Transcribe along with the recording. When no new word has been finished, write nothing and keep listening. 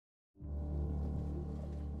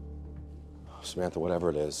Samantha, whatever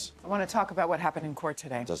it is. I want to talk about what happened in court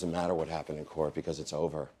today. It doesn't matter what happened in court because it's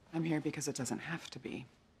over. I'm here because it doesn't have to be.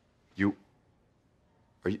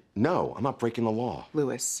 No, I'm not breaking the law.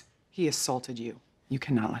 Louis, he assaulted you. You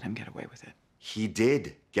cannot let him get away with it. He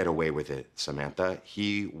did get away with it, Samantha.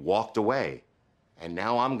 He walked away. And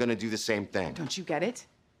now I'm gonna do the same thing. Don't you get it?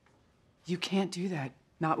 You can't do that.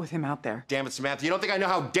 Not with him out there. Damn it, Samantha, you don't think I know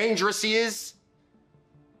how dangerous he is?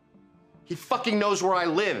 He fucking knows where I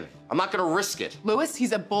live. I'm not gonna risk it. Louis,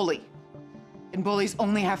 he's a bully. And bullies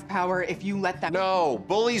only have power if you let them. No,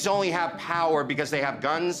 bullies only have power because they have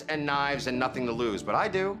guns and knives and nothing to lose, but I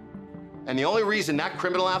do. And the only reason that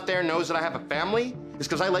criminal out there knows that I have a family is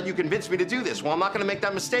because I let you convince me to do this. Well, I'm not gonna make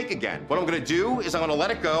that mistake again. What I'm gonna do is I'm gonna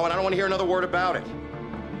let it go, and I don't wanna hear another word about it.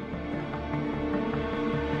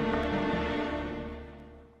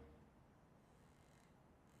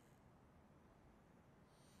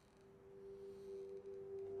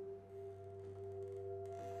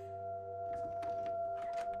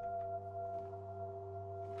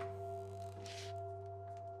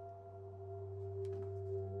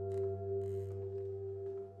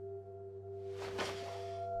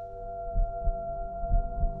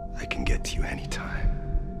 I can get to you anytime.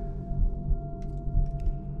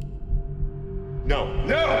 No.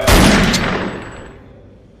 No!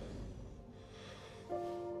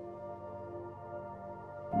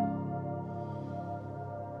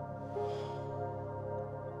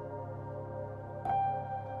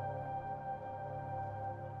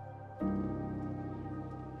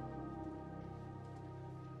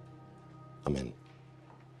 I'm in.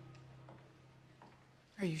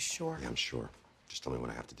 Are you sure? Yeah, I'm sure. Just tell me what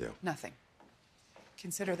I have to do. Nothing.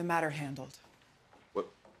 Consider the matter handled. What?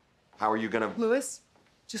 How are you gonna... Louis,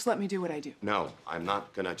 just let me do what I do. No, I'm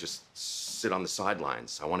not gonna just sit on the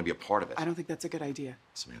sidelines. I want to be a part of it. I don't think that's a good idea.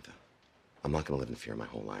 Samantha, I'm not gonna live in fear my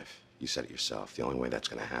whole life. You said it yourself. The only way that's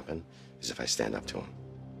gonna happen is if I stand up to him.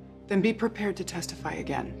 Then be prepared to testify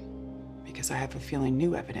again. Because I have a feeling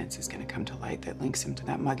new evidence is gonna come to light that links him to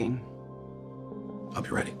that mugging. I'll be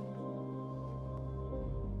ready.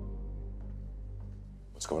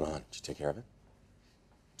 What's going on? Did you take care of it?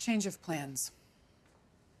 Change of plans.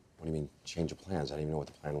 What do you mean, change of plans? I didn't even know what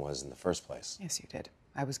the plan was in the first place. Yes, you did.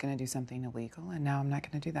 I was gonna do something illegal, and now I'm not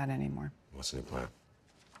gonna do that anymore. What's the new plan?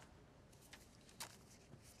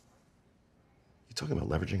 You talking about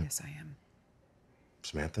leveraging? Yes, I am.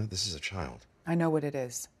 Samantha, this is a child. I know what it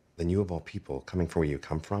is. Then you, of all people, coming from where you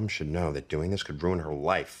come from, should know that doing this could ruin her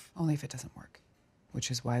life. Only if it doesn't work.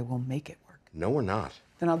 Which is why we'll make it work. No, we're not.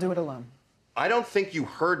 Then I'll do it alone. I don't think you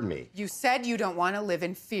heard me. You said you don't want to live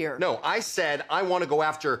in fear. No, I said I want to go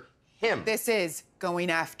after him. This is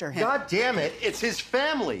going after him. God damn it, it's his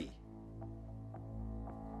family.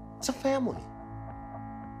 It's a family.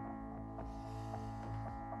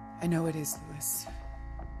 I know it is, Louis.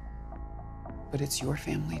 But it's your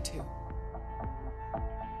family, too.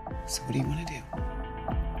 So what do you want to do?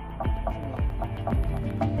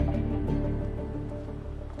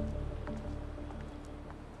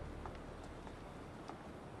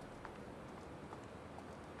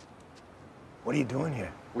 What are you doing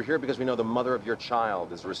here? We're here because we know the mother of your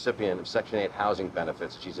child is a recipient of Section 8 housing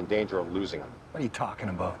benefits. She's in danger of losing them. What are you talking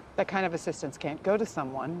about? That kind of assistance can't go to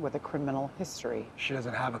someone with a criminal history. She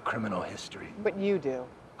doesn't have a criminal history. But you do.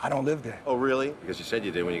 I don't live there. Oh, really? Because you said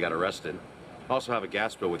you did when you got arrested. Also have a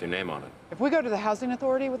gas bill with your name on it. If we go to the housing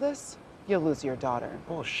authority with this, you'll lose your daughter.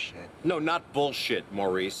 Bullshit. No, not bullshit,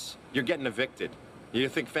 Maurice. You're getting evicted. You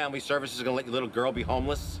think Family Services is gonna let your little girl be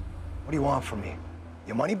homeless? What do you want from me?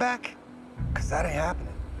 Your money back? Because that ain't happening.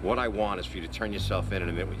 What I want is for you to turn yourself in and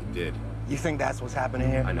admit what you did. You think that's what's happening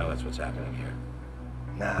here? I know that's what's happening here.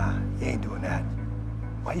 Nah, you ain't doing that.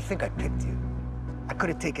 Why do you think I picked you? I could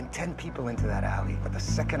have taken 10 people into that alley, but the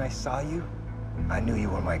second I saw you, I knew you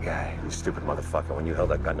were my guy. You stupid motherfucker. When you held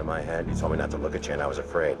that gun to my head, you told me not to look at you, and I was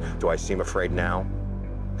afraid. Do I seem afraid now?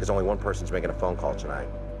 Because only one person's making a phone call tonight.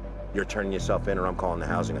 You're turning yourself in, or I'm calling the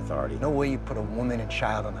housing authority. No way you put a woman and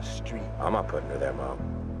child on the street. I'm not putting her there, Mom.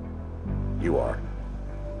 You are.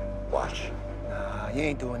 Watch. Nah, you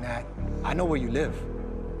ain't doing that. I know where you live.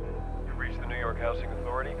 You reached the New York Housing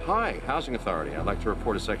Authority? Hi, Housing Authority. I'd like to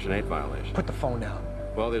report a Section 8 violation. Put the phone down.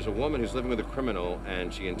 Well, there's a woman who's living with a criminal,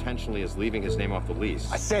 and she intentionally is leaving his name off the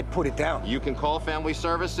lease. I said put it down. You can call Family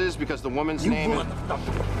Services because the woman's name is...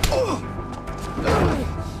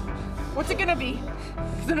 What's it gonna be?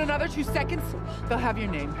 Because in another 2 seconds, they'll have your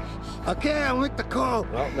name. Okay, I'll make the call.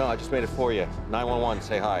 Well, no, I just made it for you. 911,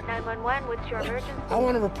 say hi. 911, what's your emergency? I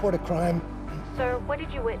want to report a crime. Sir, what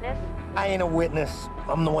did you witness? I ain't a witness.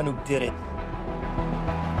 I'm the one who did it.